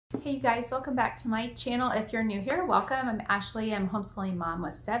Hey you guys, welcome back to my channel. If you're new here, welcome. I'm Ashley. I'm a homeschooling mom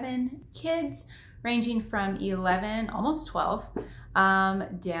with 7 kids ranging from 11, almost 12,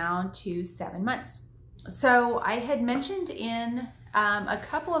 down to 7 months. So I had mentioned in a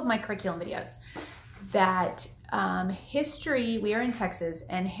couple of my curriculum videos that history, we are in Texas,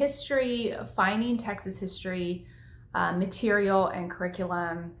 and history, finding Texas history material and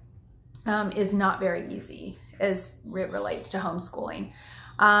curriculum is not very easy as it relates to homeschooling.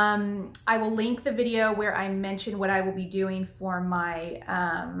 I will link the video where I mention what I will be doing for my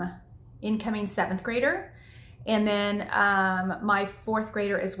incoming 7th grader and then my 4th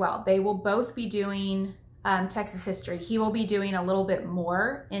grader as well. They will both be doing Texas history. He will be doing a little bit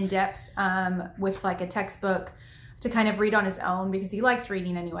more in depth with like a textbook to kind of read on his own because he likes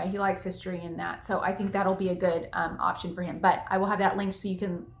reading anyway. He likes history and that. So I think that'll be a good option for him. But I will have that linked so you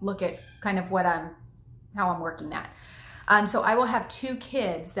can look at kind of what how I'm working that. So I will have 2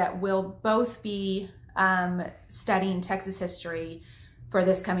 kids that will both be studying Texas history for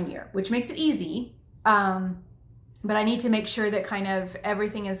this coming year, which makes it easy. But I need to make sure that kind of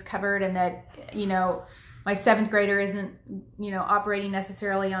everything is covered and that, you know, my 7th grader isn't, you know, operating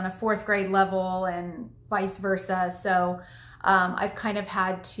necessarily on a 4th grade level and vice versa. So I've kind of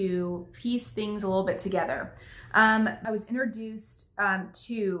had to piece things a little bit together. I was introduced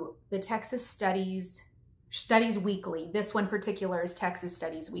to the Texas Studies Weekly. This one particular is Texas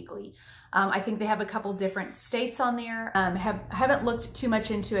Studies Weekly. I think they have a couple different states on there. Haven't looked too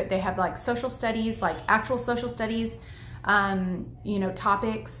much into it. They have like social studies, like actual social studies, you know,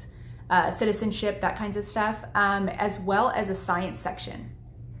 topics, citizenship, that kinds of stuff, as well as a science section.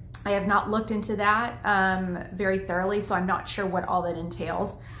 I have not looked into that very thoroughly, so I'm not sure what all that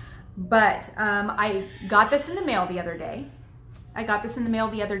entails. But I got this in the mail the other day. and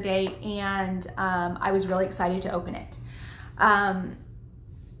I was really excited to open it.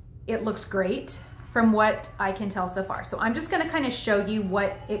 It looks great from what I can tell so far. So I'm just gonna kind of show you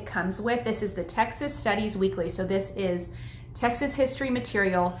what it comes with. This is the Texas Studies Weekly. So this is Texas history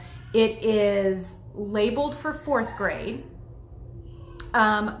material. It is labeled for 4th grade,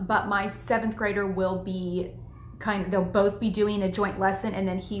 but my 7th grader will be they'll both be doing a joint lesson, and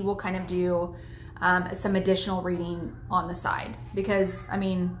then he will kind of do some additional reading on the side, because I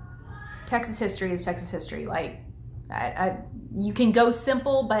mean, Texas history is Texas history. Like you can go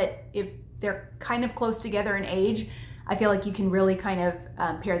simple, but if they're kind of close together in age, I feel like you can really kind of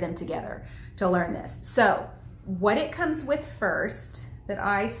pair them together to learn this. So what it comes with first that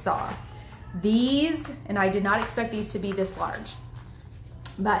I saw, these, and I did not expect these to be this large,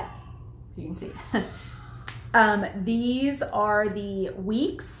 but you can see, these are the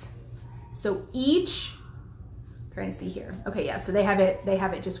weeks. So each, trying to see here. Okay, yeah, so they have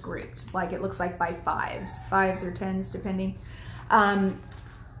it just grouped. Like it looks like by 5s or 10s, depending,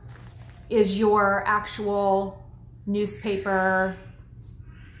 is your actual newspaper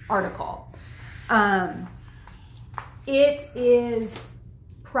article. It is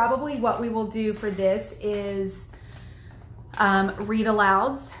probably what we will do for this is read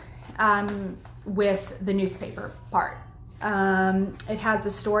alouds with the newspaper part. It has the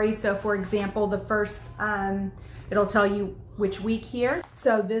story. So for example, the first, it'll tell you which week here.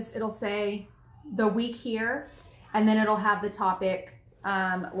 So this, it'll say the week here, and then it'll have the topic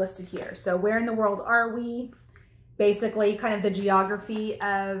listed here. So where in the world are we? Basically kind of the geography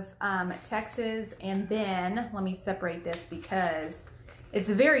of Texas. And then let me separate this because it's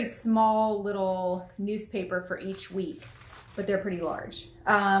a very small little newspaper for each week, but they're pretty large.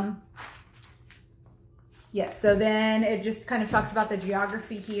 Yes, so then it just kind of talks about the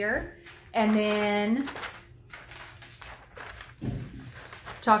geography here, and then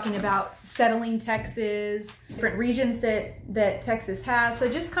talking about settling Texas, different regions that Texas has. So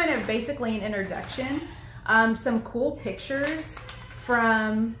just kind of basically an introduction. Some cool pictures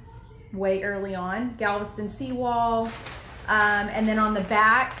from way early on, Galveston seawall, and then on the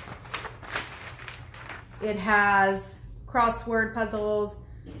back it has crossword puzzles,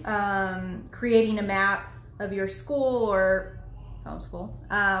 creating a map of your school or homeschool,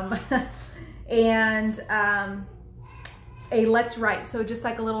 and a let's write. So just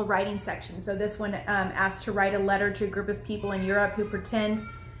like a little writing section. So this one asks to write a letter to a group of people in Europe who pretend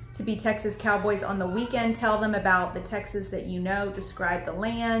to be Texas cowboys on the weekend. Tell them about the Texas that you know, describe the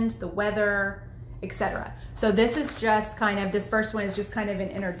land, the weather, etc. So this is just kind of, this first one is just kind of an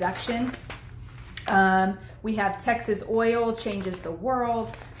introduction. We have Texas oil changes the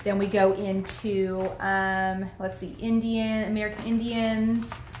world. Then we go into, let's see, American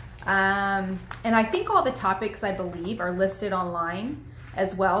Indians. And I think all the topics, I believe, are listed online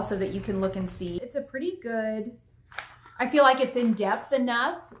as well so that you can look and see. It's a pretty good, I feel like it's in depth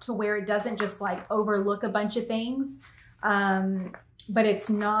enough to where it doesn't just like overlook a bunch of things. But it's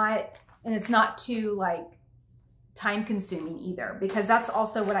not, and it's not too like time consuming either, because that's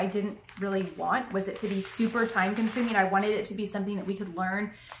also what I didn't really want, was it to be super time consuming. I wanted it to be something that we could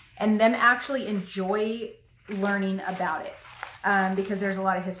learn and them actually enjoy learning about it, because there's a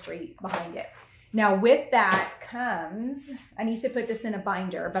lot of history behind it. Now with that comes, I need to put this in a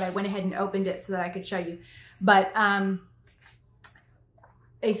binder, but I went ahead and opened it so that I could show you. But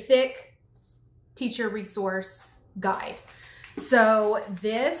a thick teacher resource guide. So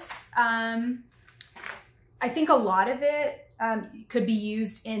this, I think a lot of it could be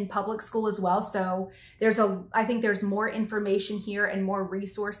used in public school as well. So I think there's more information here and more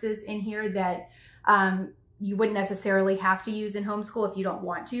resources in here that you wouldn't necessarily have to use in homeschool if you don't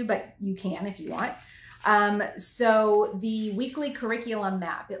want to, but you can if you want. So the weekly curriculum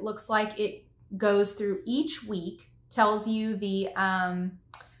map, it looks like it goes through each week, tells you the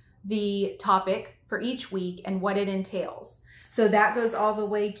topic for each week and what it entails. So that goes all the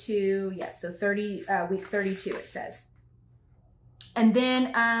way to, yes, so week 32 it says. And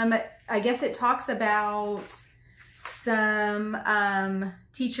then I guess it talks about some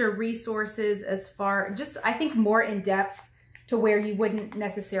teacher resources as far, just I think more in depth to where you wouldn't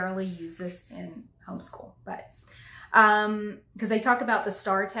necessarily use this in homeschool. But because they talk about the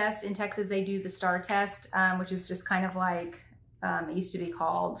STAR test. In Texas, they do the STAR test, which is just kind of like, it used to be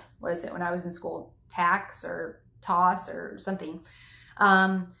called, what is it, when I was in school, TAX or TOS or something.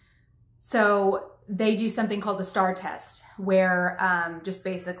 So they do something called the STAR test, where just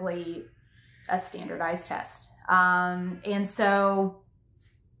basically a standardized test. And so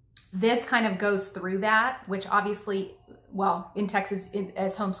this kind of goes through that, which obviously, well, in Texas,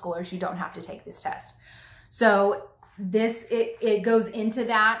 as homeschoolers, you don't have to take this test. So this, it goes into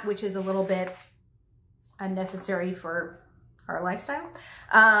that, which is a little bit unnecessary for our lifestyle,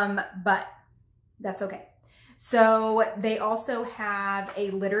 but that's okay. So they also have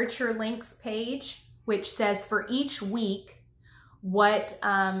a literature links page, which says for each week what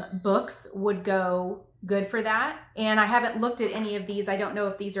books would go good for that. And I haven't looked at any of these. I don't know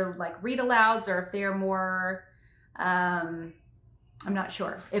if these are like read alouds or if they're more, I'm not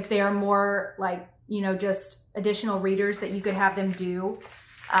sure. If they are more like, you know, just additional readers that you could have them do,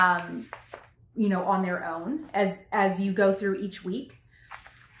 you know, on their own as you go through each week.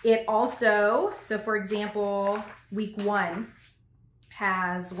 It also, so for example, week 1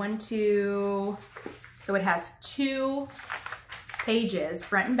 has so it has 2 pages,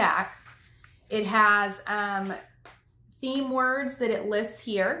 front and back. It has theme words that it lists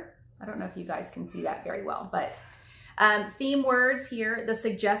here. I don't know if you guys can see that very well, but theme words here, the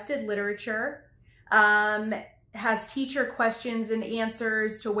suggested literature, has teacher questions and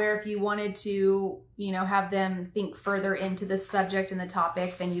answers to where if you wanted to, you know, have them think further into the subject and the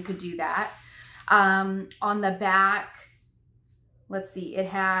topic, then you could do that. On the back, let's see, it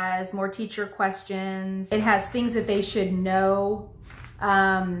has more teacher questions. It has things that they should know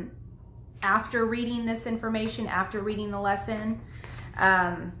after reading this information, after reading the lesson,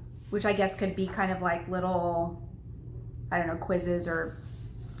 which I guess could be kind of like little, I don't know, quizzes or,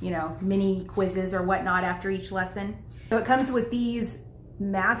 you know, mini quizzes or whatnot after each lesson. So it comes with these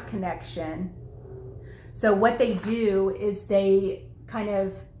math connection. So what they do is they kind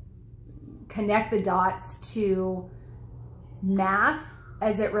of connect the dots to math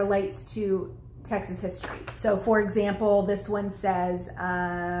as it relates to Texas history. So for example, this one says,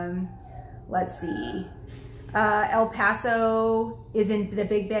 let's see, El Paso is in the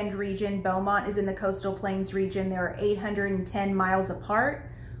Big Bend region. Beaumont is in the Coastal Plains region. They are 810 miles apart.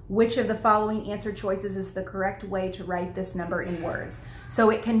 Which of the following answer choices is the correct way to write this number in words? So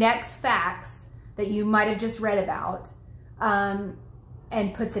it connects facts that you might have just read about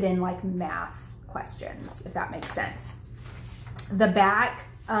and puts it in like math questions, if that makes sense. The back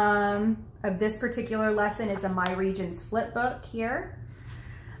of this particular lesson is a My Regions flip book here.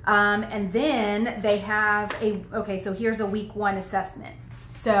 And then they have okay, so here's a week 1 assessment.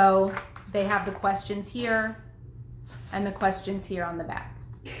 So they have the questions here and the questions here on the back.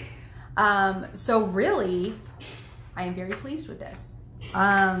 So really, I am very pleased with this.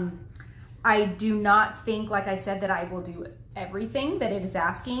 I do not think, like I said, that I will do everything that it is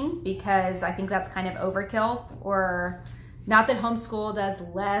asking, because I think that's kind of overkill. Or not that homeschool does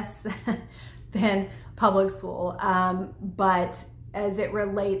less than public school, but as it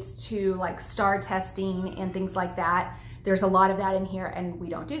relates to like STAR testing and things like that, there's a lot of that in here, and we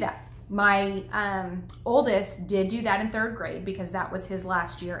don't do that. My oldest did do that in 3rd grade because that was his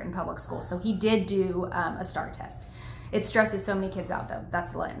last year in public school. So he did do a STAR test. It stresses so many kids out though.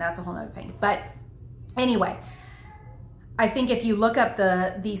 That's a whole nother thing. But anyway, I think if you look up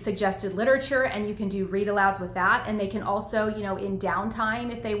the suggested literature, and you can do read alouds with that, and they can also, you know, in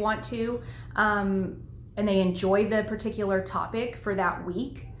downtime if they want to, and they enjoy the particular topic for that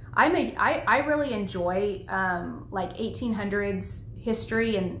week. I really enjoy like 1800s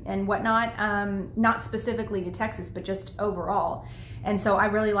history and whatnot, not specifically to Texas, but just overall. And so I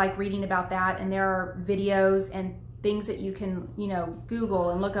really like reading about that, and there are videos and things that you can, you know,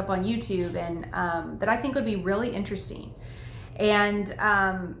 Google and look up on YouTube, and that I think would be really interesting. And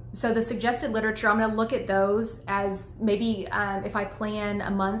so the suggested literature, I'm going to look at those as maybe if I plan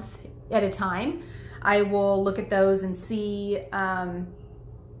a month at a time, I will look at those and see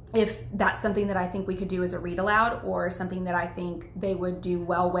if that's something that I think we could do as a read aloud, or something that I think they would do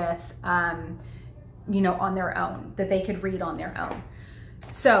well with, you know, on their own, that they could read on their own.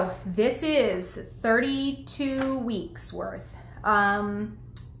 So this is 32 weeks worth.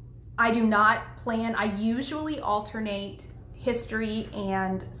 I do not plan, I usually alternate history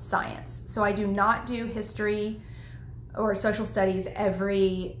and science. So I do not do history or social studies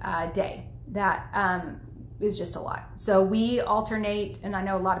every day. That is just a lot. So we alternate, and I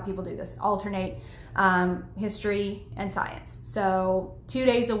know a lot of people do this, alternate history and science. So 2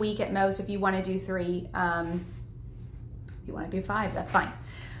 days a week at most. If you want to do 3, if you want to do 5, that's fine.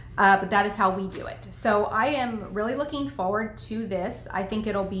 But that is how we do it. So I am really looking forward to this. I think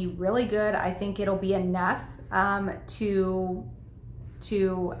it'll be really good. I think it'll be enough to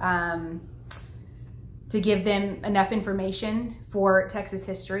give them enough information for Texas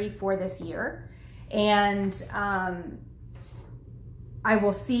history for this year. And I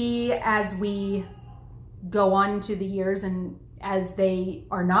will see as we go on to the years, and as they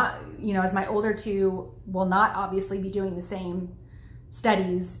are not, you know, as my older 2 will not obviously be doing the same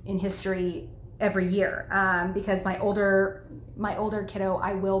studies in history every year, because my older kiddo,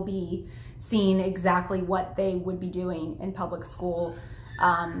 I will be seeing exactly what they would be doing in public school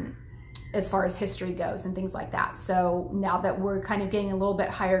as far as history goes and things like that. So now that we're kind of getting a little bit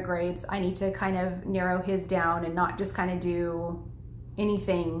higher grades, I need to kind of narrow his down and not just kind of do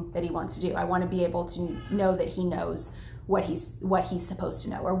anything that he wants to do. I want to be able to know that he knows what he's supposed to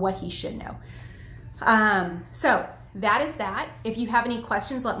know, or what he should know. So that is that. If you have any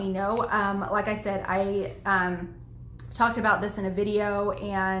questions, let me know. Like I said, I talked about this in a video,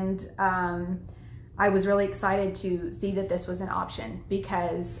 and I was really excited to see that this was an option,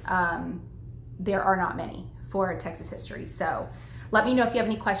 because there are not many for Texas history. So let me know if you have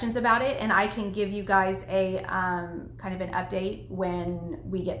any questions about it, and I can give you guys a kind of an update when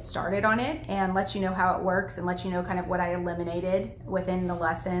we get started on it, and let you know how it works, and let you know kind of what I eliminated within the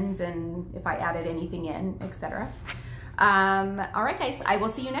lessons, and if I added anything in, etc. All right, guys, I will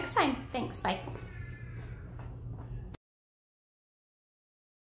see you next time. Thanks, bye.